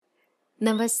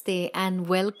Namaste and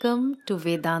welcome to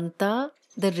Vedanta,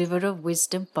 the River of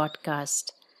Wisdom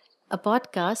podcast, a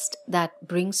podcast that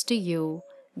brings to you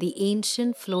the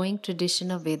ancient flowing tradition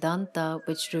of Vedanta,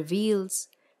 which reveals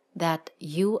that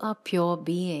you are pure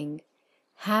being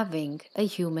having a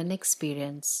human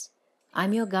experience.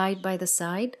 I'm your guide by the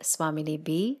side, Swamini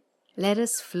B. Let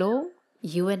us flow,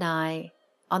 you and I,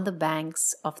 on the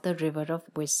banks of the River of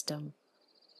Wisdom.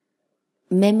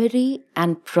 Memory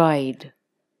and pride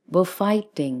were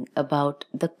fighting about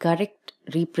the correct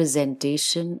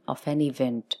representation of an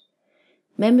event.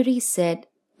 Memory said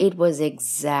it was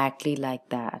exactly like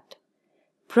that.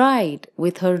 Pride,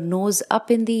 with her nose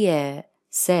up in the air,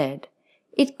 said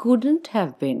it couldn't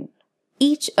have been.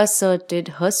 Each asserted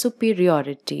her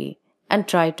superiority and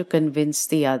tried to convince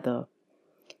the other.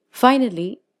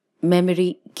 Finally,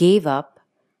 memory gave up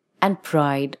and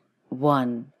pride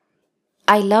won.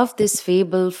 I love this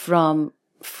fable from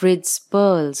Fritz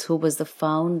Perls, who was the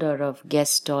founder of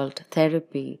Gestalt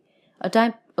therapy, a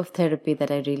type of therapy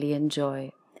that I really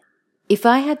enjoy. If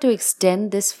I had to extend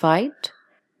this fight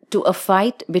to a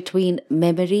fight between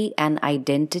memory and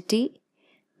identity,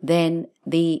 then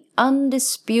the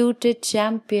undisputed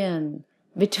champion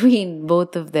between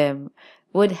both of them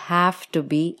would have to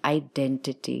be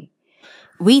identity.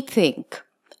 We think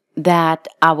that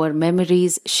our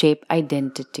memories shape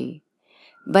identity.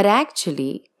 But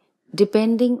actually,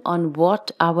 depending on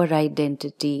what our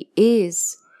identity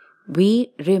is,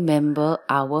 we remember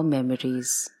our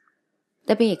memories.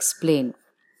 Let me explain.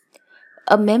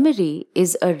 A memory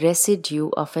is a residue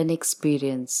of an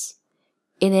experience.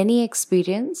 In any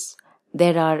experience,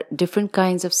 there are different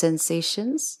kinds of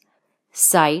sensations: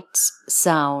 sights,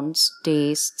 sounds,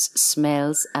 tastes,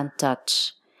 smells, and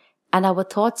touch, and our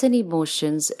thoughts and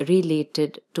emotions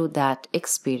related to that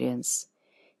experience.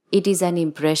 It is an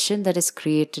impression that is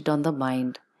created on the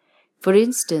mind. For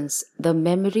instance, the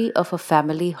memory of a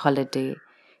family holiday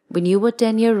when you were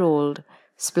 10-year-old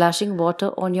splashing water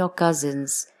on your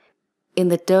cousins in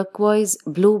the turquoise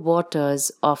blue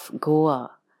waters of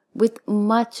Goa with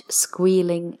much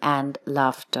squealing and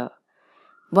laughter.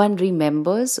 One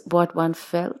remembers what one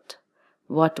felt,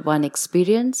 what one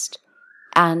experienced,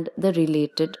 and the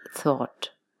related thought.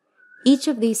 Each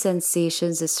of these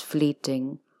sensations is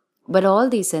fleeting, but all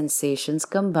these sensations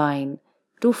combine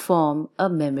to form a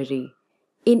memory.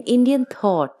 In Indian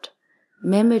thought,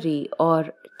 memory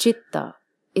or chitta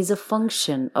is a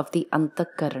function of the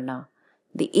antakarana,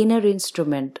 the inner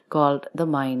instrument called the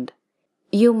mind.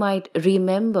 You might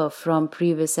remember from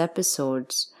previous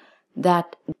episodes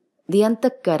that the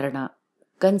antakarana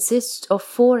consists of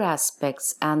four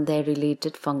aspects and their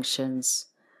related functions.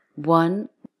 One,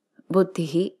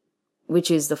 buddhi, which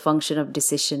is the function of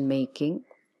decision making.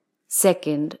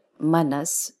 Second,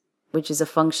 manas, which is a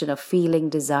function of feeling,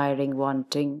 desiring,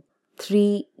 wanting.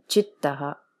 3,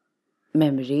 chittaha,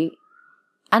 memory.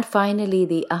 And finally,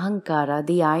 the ahankara,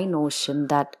 the I notion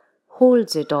that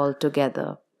holds it all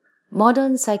together.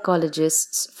 Modern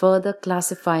psychologists further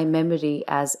classify memory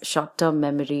as short-term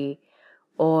memory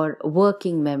or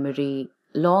working memory,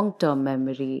 long-term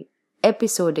memory,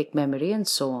 episodic memory, and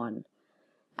so on.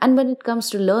 And when it comes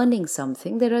to learning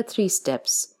something, there are 3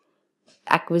 steps: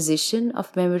 acquisition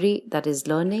of memory, that is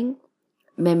learning,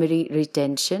 memory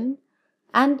retention,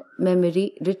 and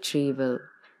memory retrieval.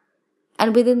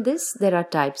 And within this, there are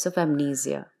types of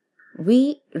amnesia.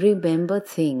 We remember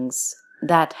things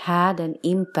that had an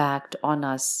impact on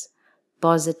us,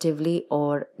 positively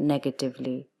or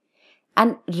negatively,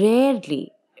 and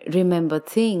rarely remember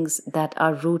things that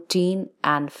are routine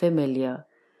and familiar.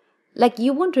 Like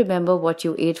you won't remember what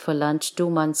you ate for lunch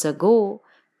 2 months ago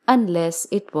unless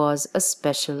it was a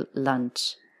special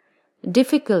lunch.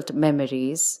 Difficult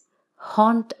memories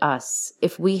haunt us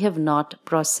if we have not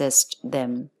processed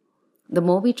them. The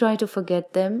more we try to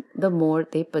forget them, the more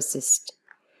they persist.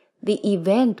 The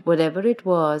event, whatever it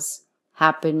was,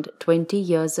 happened 20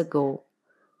 years ago.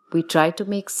 We try to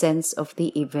make sense of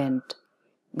the event.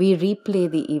 We replay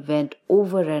the event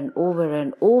over and over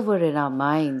and over in our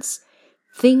minds,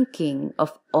 thinking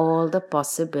of all the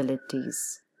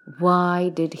possibilities. Why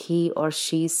did he or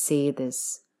she say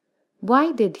this?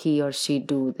 Why did he or she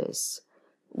do this?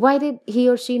 Why did he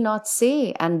or she not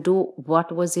say and do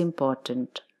what was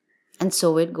important? And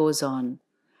so it goes on.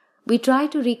 We try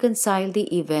to reconcile the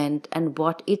event and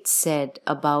what it said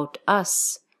about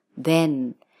us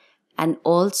then, and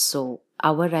also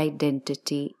our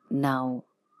identity now.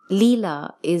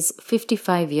 Leela is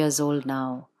 55 years old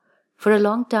now. For a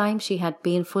long time, she had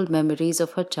painful memories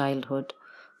of her childhood,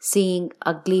 seeing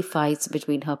ugly fights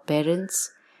between her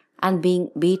parents and being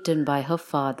beaten by her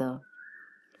father.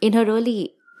 In her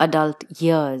early adult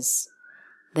years,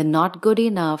 the not good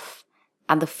enough,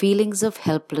 and the feelings of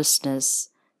helplessness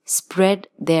spread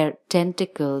their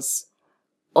tentacles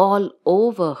all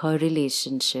over her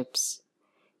relationships.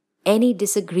 Any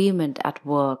disagreement at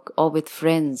work or with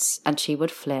friends, and she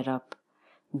would flare up.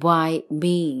 Why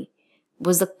me?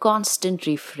 Was the constant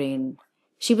refrain.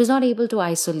 She was not able to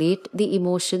isolate the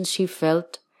emotions she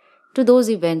felt to those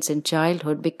events in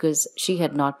childhood because she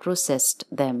had not processed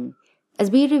them. As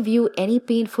we review any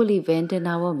painful event in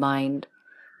our mind,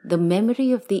 the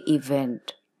memory of the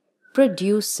event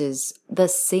produces the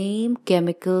same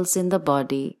chemicals in the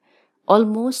body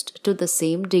almost to the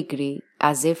same degree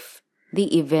as if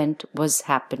the event was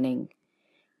happening.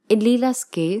 In Leela's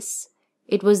case,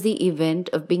 it was the event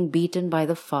of being beaten by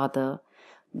the father,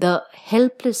 the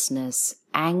helplessness,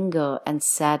 anger, and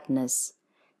sadness,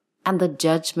 and the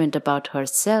judgment about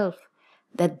herself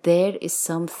that there is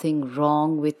something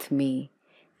wrong with me.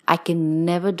 I can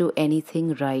never do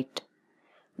anything right.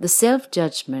 The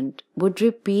self-judgment would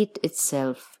repeat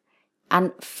itself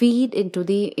and feed into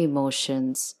the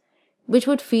emotions, which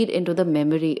would feed into the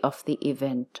memory of the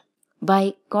event.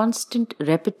 By constant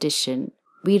repetition,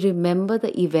 we remember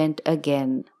the event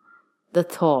again, the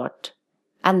thought,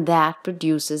 and that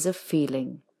produces a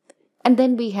feeling. And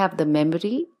then we have the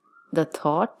memory, the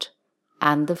thought,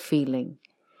 and the feeling.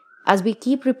 As we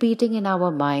keep repeating in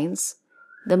our minds,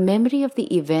 the memory of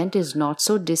the event is not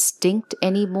so distinct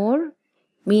anymore,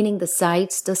 meaning the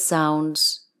sights, the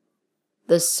sounds,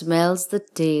 the smells, the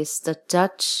taste, the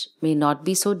touch may not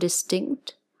be so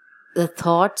distinct. The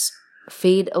thoughts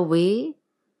fade away.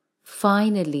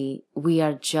 Finally, we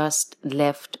are just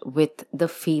left with the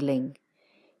feeling.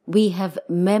 We have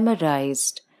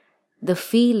memorized the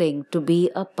feeling to be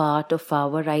a part of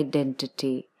our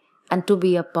identity and to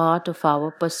be a part of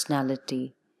our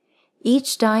personality.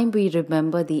 Each time we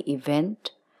remember the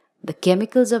event, the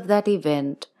chemicals of that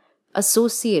event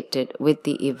associated with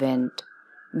the event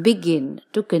begin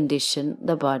to condition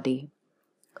the body.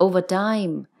 Over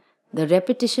time, the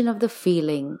repetition of the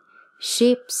feeling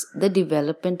shapes the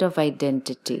development of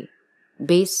identity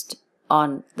based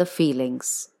on the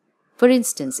feelings. For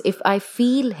instance, if I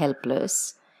feel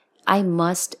helpless, I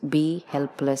must be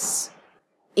helpless.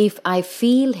 If I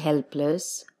feel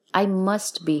helpless, I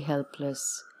must be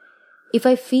helpless. If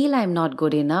I feel I'm not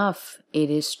good enough, it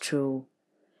is true.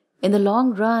 In the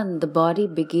long run, the body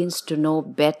begins to know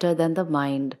better than the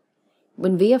mind.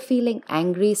 When we are feeling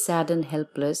angry, sad, and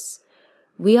helpless,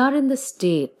 we are in the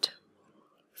state,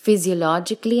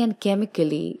 physiologically and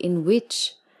chemically, in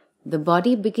which the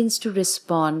body begins to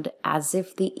respond as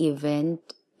if the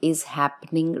event is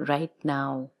happening right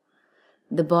now.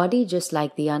 The body, just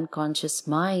like the unconscious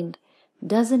mind,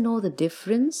 doesn't know the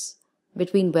difference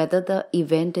between whether the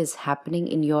event is happening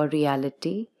in your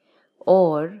reality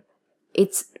or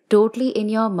it's totally in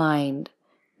your mind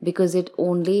because it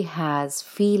only has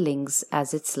feelings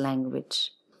as its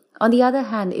language. On the other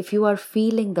hand, if you are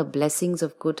feeling the blessings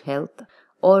of good health,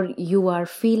 or you are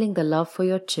feeling the love for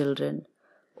your children,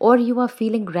 or you are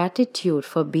feeling gratitude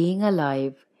for being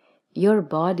alive, your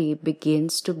body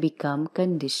begins to become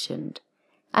conditioned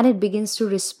and it begins to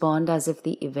respond as if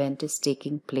the event is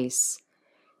taking place.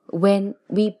 When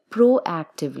we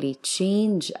proactively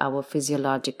change our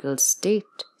physiological state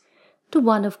to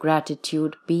one of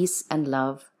gratitude, peace, and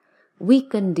love, we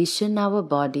condition our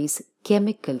bodies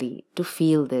chemically to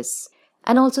feel this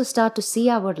and also start to see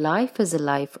our life as a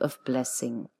life of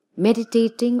blessing.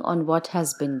 Meditating on what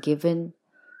has been given,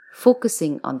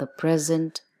 focusing on the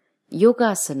present,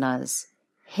 yogasanas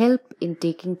help in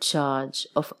taking charge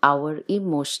of our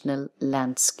emotional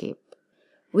landscape.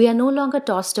 We are no longer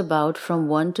tossed about from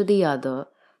one to the other,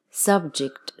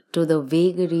 subject to the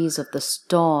vagaries of the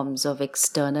storms of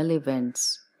external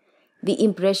events. The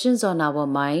impressions on our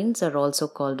minds are also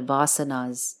called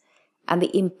vasanas, and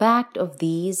the impact of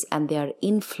these and their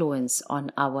influence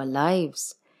on our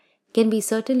lives can be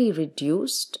certainly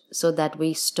reduced so that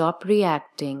we stop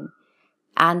reacting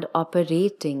and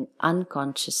operating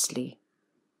unconsciously.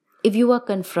 If you are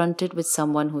confronted with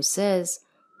someone who says,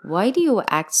 "Why do you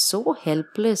act so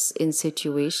helpless in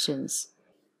situations?"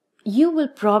 you will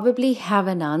probably have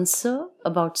an answer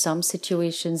about some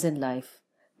situations in life.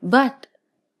 But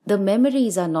the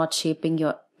memories are not shaping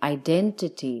your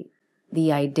identity.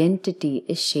 The identity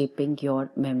is shaping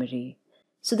your memory.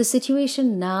 So the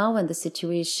situation now and the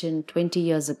situation 20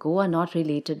 years ago are not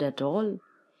related at all.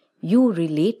 You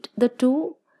relate the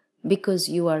two because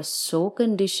you are so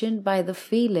conditioned by the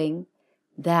feeling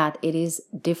that it is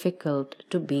difficult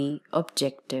to be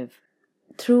objective.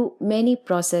 Through many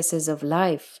processes of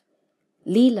life,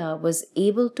 Leela was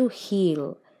able to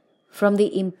heal from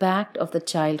the impact of the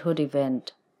childhood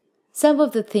event. Some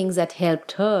of the things that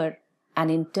helped her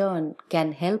and in turn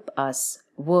can help us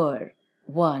were: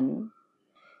 1.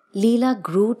 Leela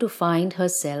grew to find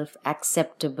herself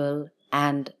acceptable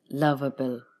and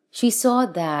lovable. She saw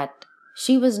that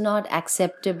she was not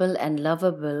acceptable and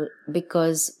lovable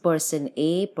because person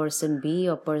A, person B,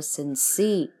 or person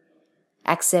C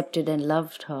accepted and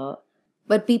loved her,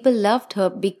 but people loved her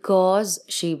because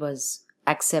she was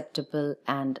acceptable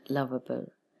and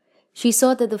lovable. She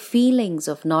saw that the feelings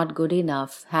of not good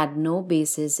enough had no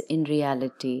basis in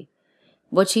reality.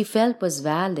 What she felt was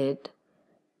valid,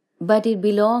 but it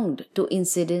belonged to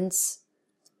incidents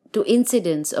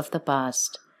of the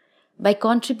past. By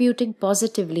contributing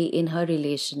positively in her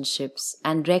relationships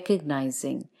and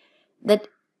recognizing that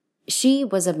she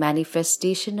was a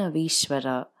manifestation of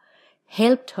Ishvara,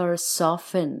 helped her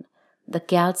soften the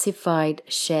calcified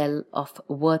shell of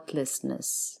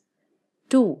worthlessness.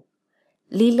 2.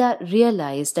 Leela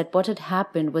realized that what had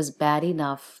happened was bad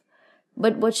enough,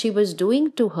 but what she was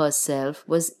doing to herself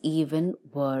was even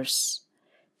worse.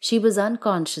 She was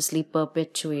unconsciously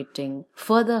perpetuating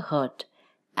further hurt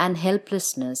and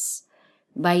helplessness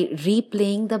by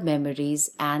replaying the memories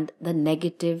and the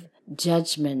negative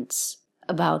judgments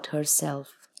about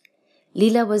herself.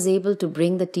 Leela was able to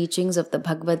bring the teachings of the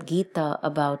Bhagavad Gita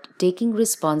about taking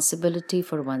responsibility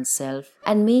for oneself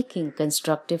and making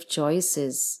constructive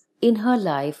choices in her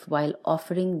life while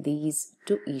offering these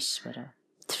to Ishvara.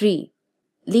 3.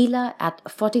 Leela at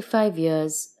 45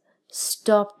 years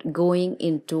stopped going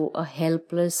into a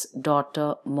helpless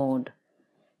daughter mode.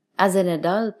 As an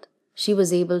adult, she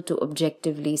was able to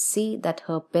objectively see that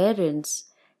her parents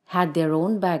had their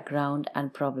own background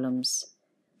and problems.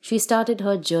 She started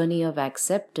her journey of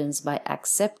acceptance by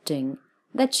accepting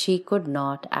that she could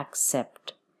not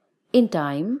accept. In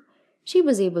time, she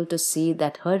was able to see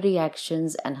that her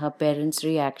reactions and her parents'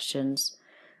 reactions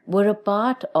were a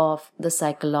part of the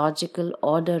psychological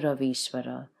order of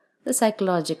Ishvara, the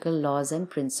psychological laws and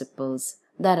principles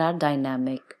that are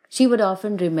dynamic. She would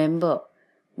often remember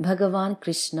Bhagavan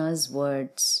Krishna's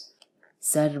words,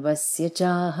 Sarvasya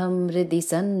chaham hridi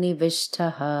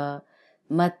sannivishtaha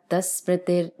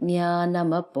mattasmritir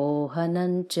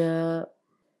jnanamapohanancha.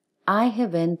 I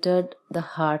have entered the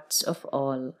hearts of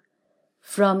all.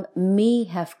 From me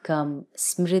have come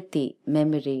smriti,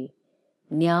 memory,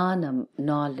 jnanam,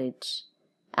 knowledge,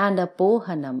 and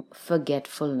apohanam,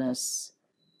 forgetfulness.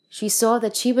 She saw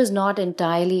that she was not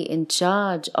entirely in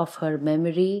charge of her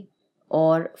memory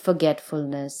or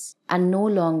forgetfulness and no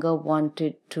longer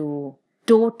wanted to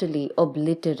totally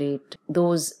obliterate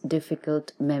those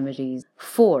difficult memories.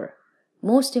 4.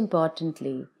 Most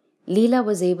importantly, Leela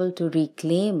was able to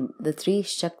reclaim the 3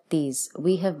 Shaktis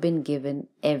we have been given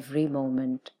every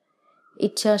moment.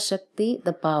 Ichha Shakti,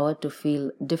 the power to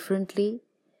feel differently;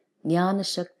 Jnana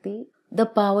Shakti, the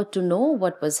power to know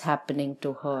what was happening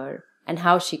to her and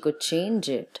how she could change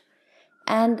it;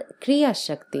 and Kriya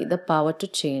Shakti, the power to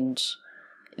change.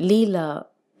 Leela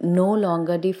no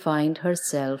longer defined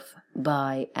herself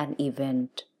by an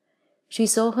event. She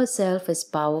saw herself as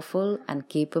powerful and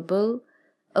capable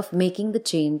of making the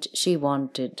change she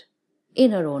wanted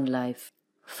in her own life.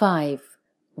 5.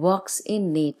 Walks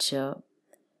in nature,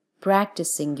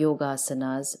 practicing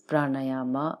yogasanas,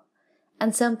 pranayama,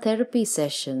 and some therapy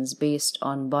sessions based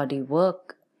on body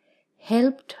work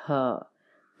helped her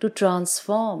to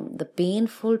transform the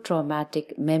painful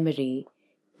traumatic memory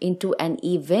into an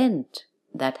event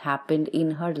that happened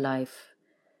in her life.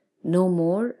 No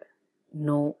more,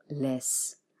 no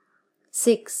less.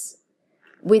 6.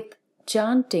 With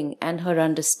chanting and her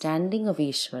understanding of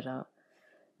Ishvara,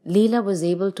 Leela was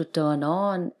able to turn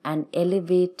on an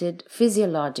elevated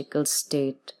physiological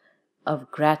state of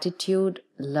gratitude,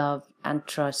 love, and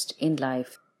trust in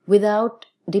life without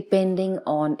depending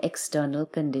on external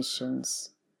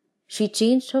conditions. She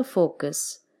changed her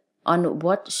focus on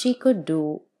what she could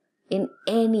do in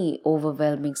any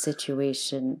overwhelming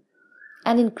situation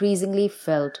and increasingly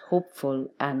felt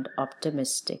hopeful and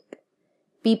optimistic.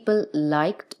 People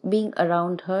liked being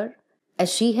around her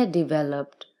as she had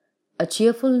developed a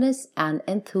cheerfulness and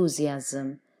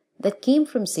enthusiasm that came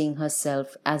from seeing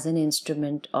herself as an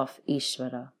instrument of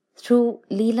Ishvara. Through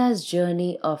Leela's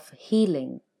journey of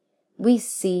healing, we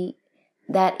see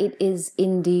that it is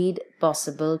indeed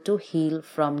possible to heal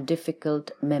from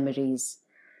difficult memories.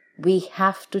 We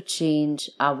have to change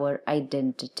our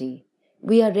identity.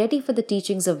 We are ready for the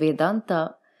teachings of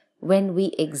Vedanta when we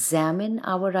examine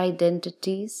our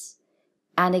identities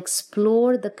and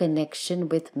explore the connection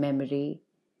with memory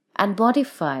and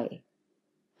modify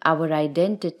our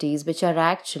identities, which are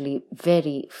actually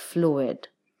very fluid.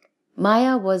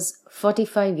 Maya was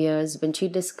 45 years when she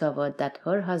discovered that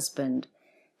her husband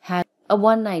had a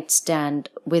one night stand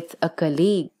with a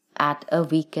colleague at a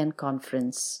weekend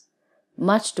conference.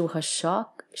 Much to her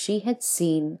shock, she had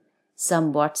seen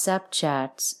some WhatsApp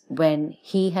chats when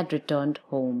he had returned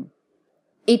home.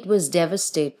 It was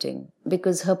devastating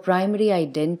because her primary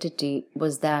identity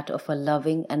was that of a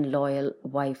loving and loyal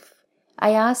wife.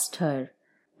 I asked her,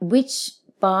 which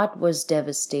part was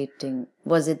devastating?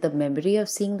 Was it the memory of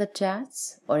seeing the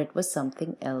chats, or it was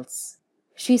something else?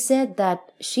 She said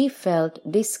that she felt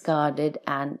discarded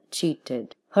and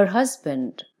cheated. Her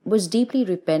husband was deeply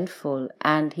repentful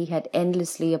and he had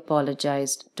endlessly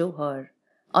apologized to her.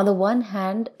 On the one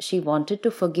hand, she wanted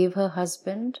to forgive her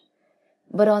husband,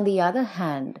 but on the other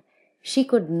hand, she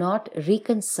could not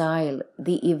reconcile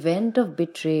the event of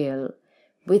betrayal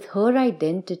with her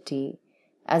identity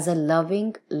as a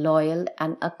loving, loyal,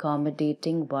 and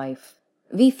accommodating wife.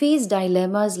 We face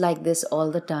dilemmas like this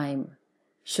all the time.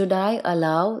 Should I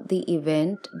allow the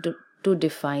event to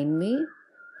define me,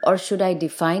 or should I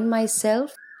define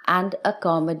myself and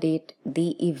accommodate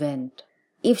the event?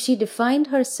 If she defined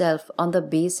herself on the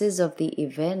basis of the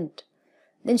event,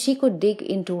 then she could dig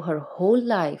into her whole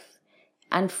life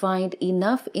and find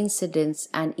enough incidents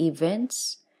and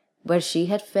events where she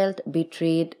had felt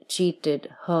betrayed, cheated,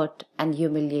 hurt, and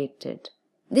humiliated.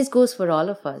 This goes for all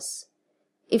of us.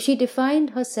 If she defined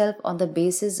herself on the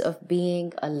basis of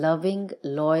being a loving,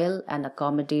 loyal, and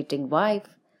accommodating wife,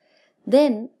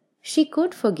 then she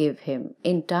could forgive him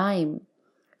in time,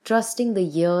 trusting the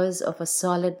years of a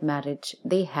solid marriage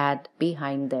they had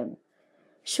behind them.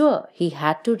 Sure, he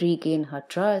had to regain her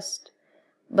trust,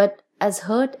 but as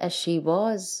hurt as she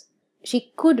was,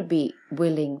 she could be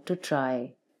willing to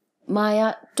try.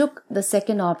 Maya took the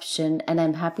second option, and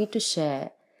I'm happy to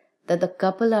share that the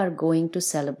couple are going to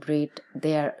celebrate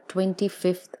their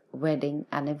 25th wedding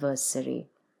anniversary.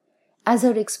 As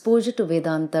her exposure to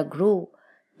Vedanta grew,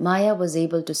 Maya was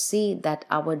able to see that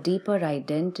our deeper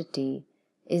identity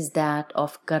is that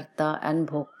of Karta and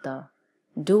Bhokta,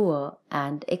 doer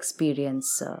and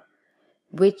experiencer,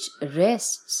 which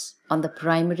rests on the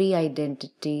primary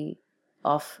identity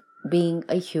of being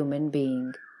a human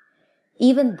being.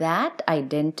 Even that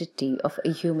identity of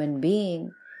a human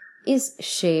being is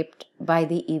shaped by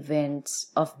the events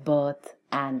of birth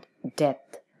and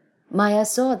death. Maya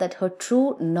saw that her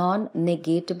true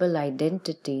non-negatable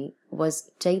identity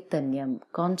was Chaitanyam,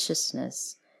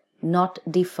 consciousness, not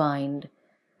defined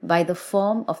by the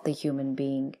form of the human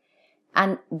being,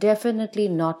 and definitely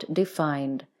not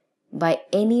defined by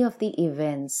any of the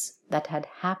events that had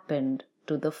happened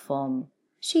to the form.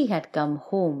 She had come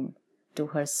home to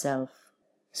herself.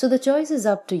 So the choice is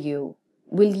up to you.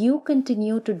 Will you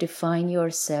continue to define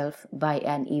yourself by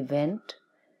an event,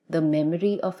 the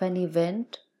memory of an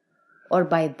event, or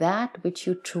by that which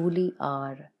you truly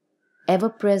are, ever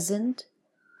present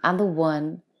and the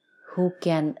one who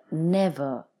can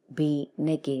never be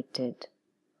negated?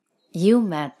 You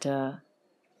matter.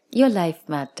 Your life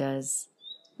matters.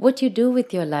 What you do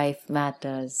with your life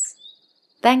matters.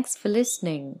 Thanks for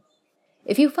listening.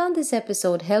 If you found this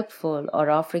episode helpful or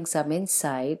offering some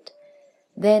insight,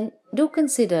 then do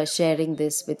consider sharing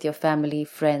this with your family,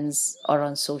 friends, or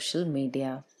on social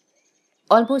media.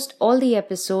 Almost all the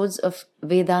episodes of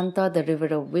Vedanta, the River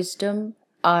of Wisdom,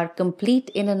 are complete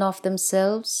in and of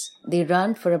themselves. They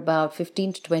run for about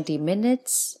 15 to 20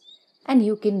 minutes, and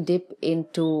you can dip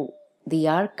into the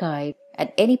archive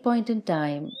at any point in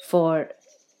time for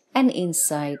an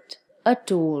insight, a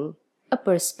tool, a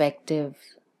perspective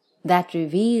that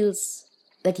reveals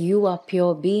that you are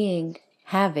pure being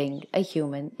having a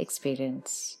human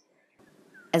experience.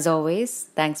 As always,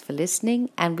 thanks for listening,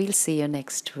 and we'll see you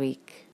next week.